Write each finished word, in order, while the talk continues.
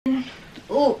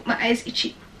Oh, my eyes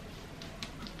itchy.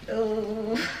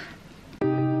 Oh.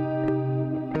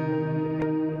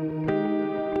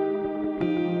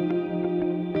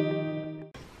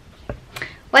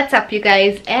 What's up, you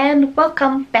guys, and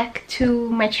welcome back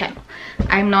to my channel.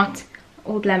 I'm not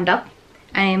all glammed up.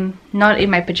 I'm not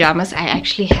in my pajamas. I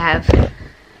actually have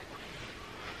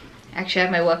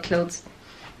my work clothes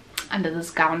under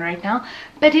this gown right now,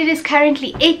 but it is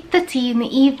currently 8:30 in the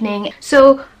evening,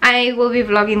 so I will be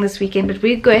vlogging this weekend. But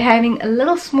we're having a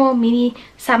little small mini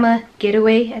summer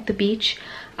getaway at the beach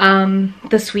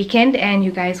this weekend, and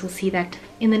you guys will see that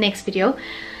in the next video.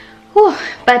 Whew,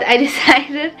 but I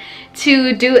decided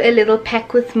to do a little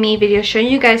pack with me video showing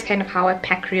you guys kind of how I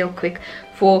pack real quick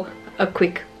for a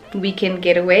quick weekend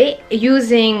getaway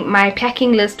using my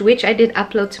packing list, which I did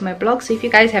upload to my blog. So if you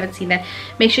guys haven't seen that,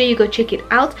 make sure you go check it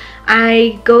out.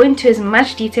 I go into as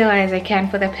much detail as I can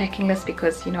for that packing list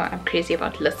because, you know, I'm crazy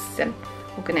about lists and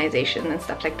organization and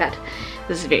stuff like that.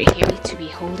 This is very heavy to be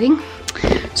holding,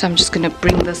 so I'm just gonna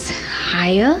bring this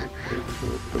higher.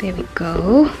 There we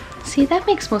go. See, that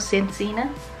makes more sense, Zena.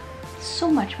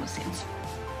 So much more sense.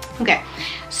 Okay,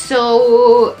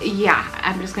 so yeah,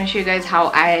 I'm just gonna show you guys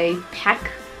how I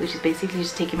pack, which is basically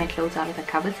just taking my clothes out of the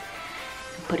cupboard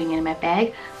and putting it in my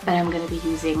bag. But I'm gonna be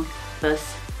using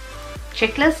this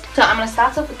checklist. So I'm gonna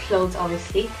start off with clothes,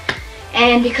 obviously,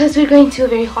 and because we're going to a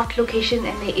very hot location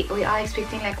and we are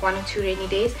expecting like 1 or 2 rainy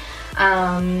days,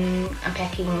 I'm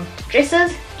packing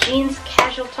dresses, jeans,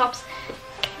 casual tops,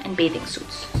 and bathing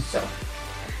suits. So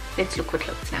let's look for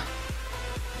clothes now.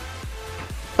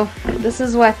 Oh, this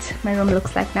is what my room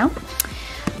looks like now.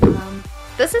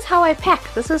 This is how I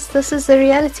pack. This is the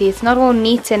reality. It's not all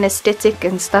neat and aesthetic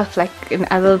and stuff like in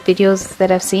other videos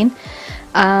that I've seen.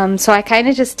 So I kind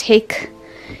of just take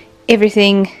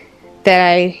everything that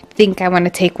I think I want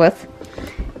to take with.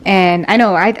 And I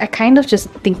know I kind of just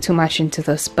think too much into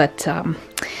this, but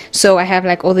so I have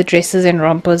like all the dresses and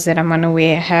rompers that I'm gonna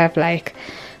wear. I have like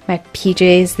my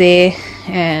PJs there,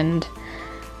 and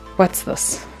what's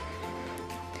this?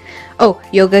 Oh,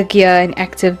 yoga gear and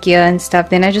active gear and stuff.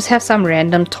 Then I just have some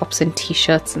random tops and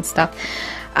t-shirts and stuff.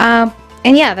 And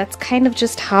yeah, that's kind of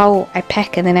just how I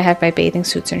pack. And then I have my bathing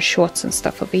suits and shorts and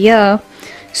stuff over here.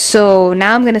 So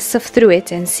now I'm going to sift through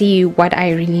it and see what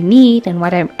I really need and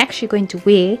what I'm actually going to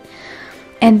wear.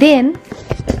 And then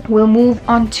we'll move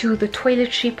on to the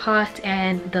toiletry part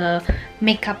and the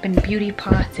makeup and beauty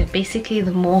part, and basically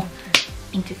the more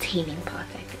entertaining part,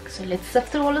 I think. So let's sift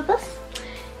through all of this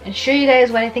and show you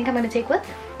guys what I think I'm going to take with,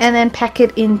 and then pack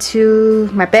it into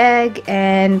my bag.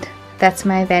 And that's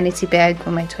my vanity bag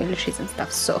for my toiletries and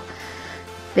stuff. So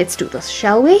let's do this,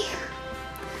 shall we?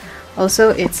 Also,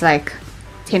 it's like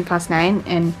 9:10,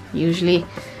 and usually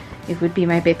it would be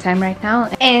my bedtime right now,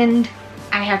 and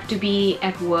I have to be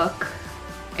at work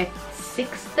at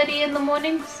 6:30 in the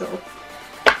morning, so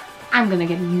I'm gonna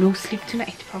get no sleep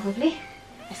tonight probably.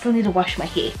 I still need to wash my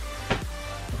hair.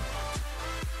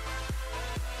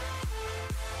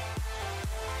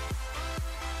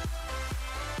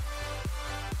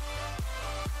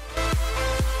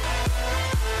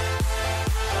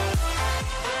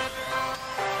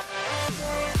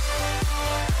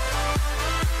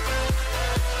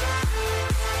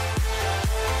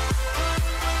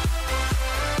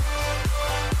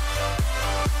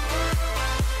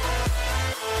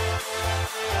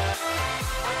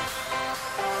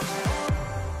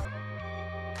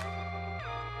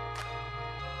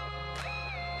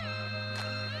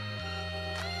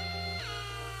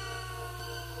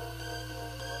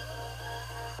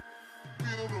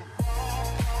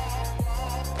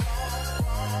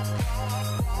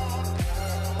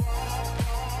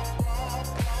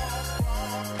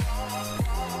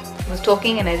 I was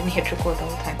talking and I didn't hit record the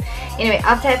whole time. Anyway,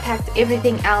 after I packed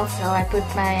everything else, so I put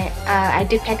my I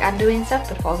did pack underwear and stuff,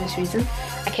 but for obvious reasons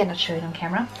I cannot show it on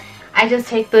camera. I just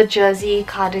take the jersey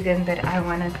cardigan that I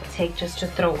want to take just to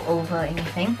throw over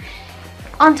anything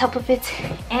on top of it,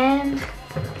 and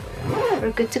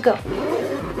we're good to go.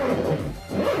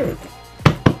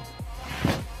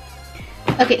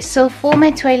 Okay, so for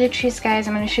my toiletries, guys,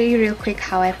 I'm going to show you real quick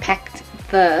how I packed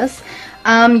this.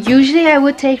 Usually I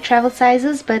would take travel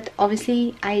sizes, but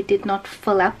obviously I did not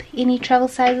fill up any travel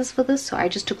sizes for this, so I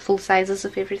just took full sizes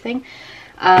of everything.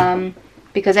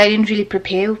 Because I didn't really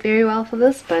prepare very well for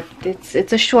this, but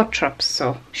it's a short trip,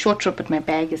 so short trip, but my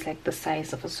bag is like the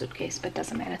size of a suitcase, but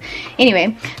doesn't matter.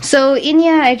 Anyway, so in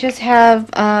here I just have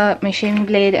my shaving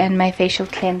blade and my facial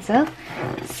cleanser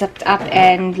zipped up,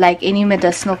 and like any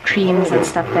medicinal creams and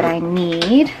stuff that I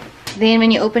need. Then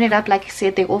when you open it up, like I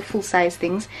said, they're all full size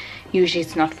things. Usually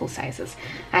it's not full sizes.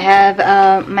 I have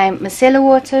my micellar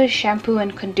water, shampoo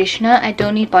and conditioner. I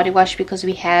don't need body wash because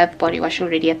we have body wash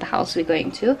already at the house we're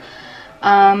going to.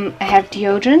 I have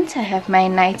deodorant. I have my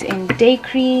night and day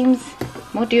creams,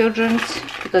 more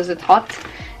deodorant because it's hot.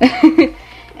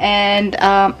 And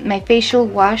my facial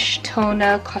wash,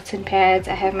 toner, cotton pads.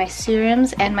 I have my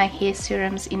serums and my hair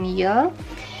serums in here.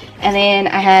 And then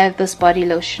I have this body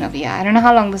lotion over here. I don't know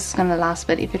how long this is gonna last,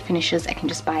 but if it finishes I can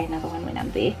just buy another one when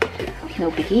I'm there. No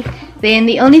biggie. Then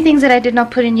the only things that I did not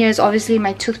put in here is obviously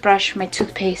my toothbrush, my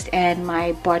toothpaste, and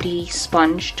my body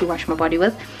sponge to wash my body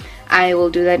with. I will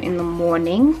do that in the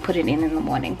morning, put it in the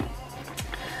morning.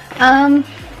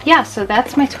 Yeah, so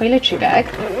that's my toiletry bag,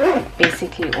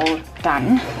 basically all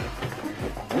done.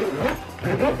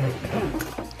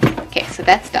 Okay, so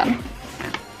that's done.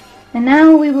 And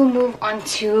now we will move on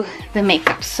to the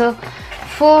makeup. So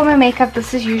for my makeup,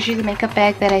 this is usually the makeup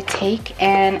bag that I take,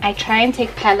 and I try and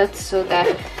take palettes so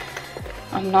that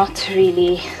I'm not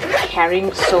really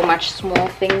carrying so much small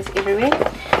things everywhere.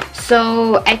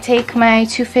 So I take my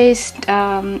Too Faced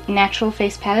Natural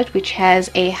Face Palette, which has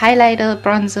a highlighter,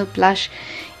 bronzer, blush,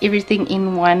 everything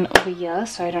in one over here,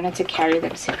 so I don't have to carry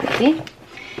them separately.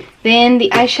 Then the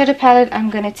eyeshadow palette I'm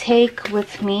gonna take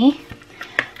with me,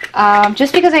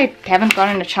 just because I haven't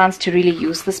gotten a chance to really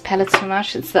use this palette so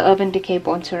much. It's the Urban Decay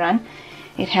Born to Run.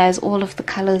 It has all of the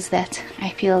colors that I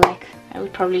feel like I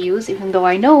would probably use, even though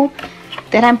I know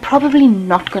that I'm probably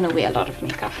not gonna wear a lot of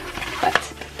makeup. But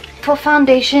for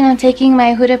foundation, I'm taking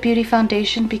my Huda Beauty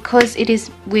foundation because it is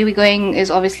where we're going. Is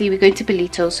obviously we're going to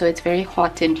Belito, so it's very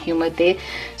hot and humid there.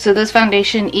 So this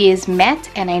foundation is matte,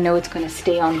 and I know it's going to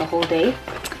stay on the whole day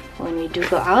when we do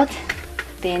go out.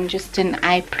 Then just an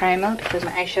eye primer because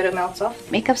my eyeshadow melts off.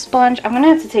 Makeup sponge. I'm gonna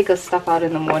have to take this stuff out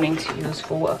in the morning to use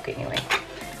for work anyway.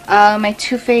 My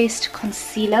Too Faced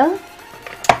concealer,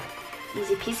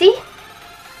 easy peasy.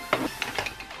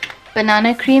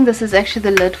 Banana cream. This is actually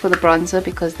the lid for the bronzer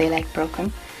because they're like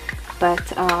broken.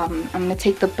 But I'm gonna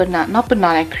take the not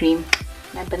banana cream,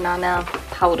 my banana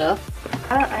powder.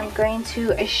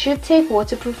 I should take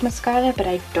waterproof mascara, but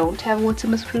I don't have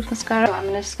waterproof mascara. So I'm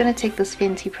just gonna take this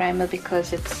Fenty primer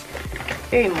because it's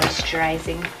very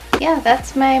moisturizing. Yeah,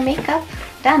 that's my makeup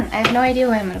done. I have no idea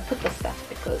where I'm gonna put this stuff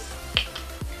because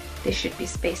there should be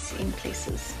space in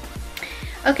places.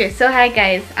 Okay, so hi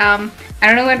guys. I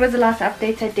don't know what was the last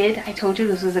update I did. I told you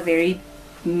this was a very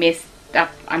messed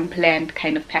up, unplanned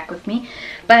kind of pack with me.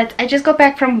 But I just got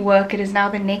back from work. It is now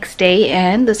the next day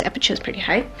and this aperture is pretty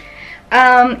high.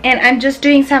 And I'm just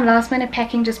doing some last minute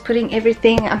packing, just putting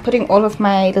everything. I'm putting all of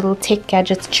my little tech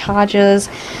gadgets, chargers,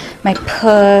 my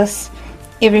purse,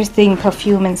 everything,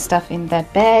 perfume and stuff in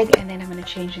that bag. And then I'm going to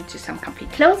change into some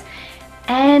complete clothes.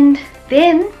 And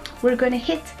then we're going to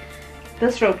hit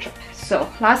this road trip.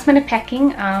 So last minute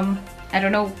packing. I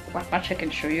don't know what much I can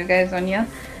show you guys on here,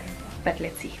 but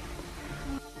let's see.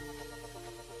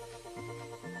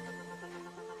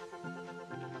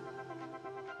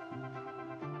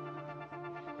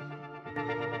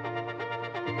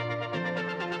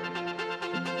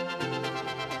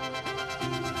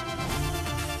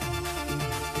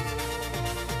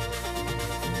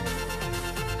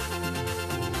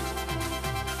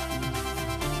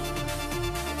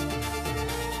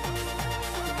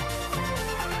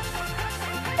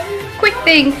 Quick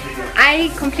thing,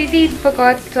 I completely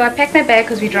forgot. So I packed my bag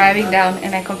because we're driving down,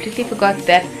 and I completely forgot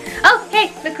that. Oh,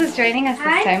 hey, look who's joining us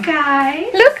this time. Hi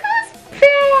guys. Look who's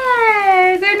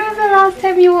back. When was the last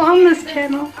time you were on this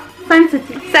channel? Sun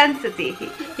City. Sun City.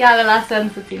 Yeah, the last Sun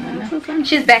City one.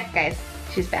 She's back, guys.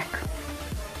 She's back.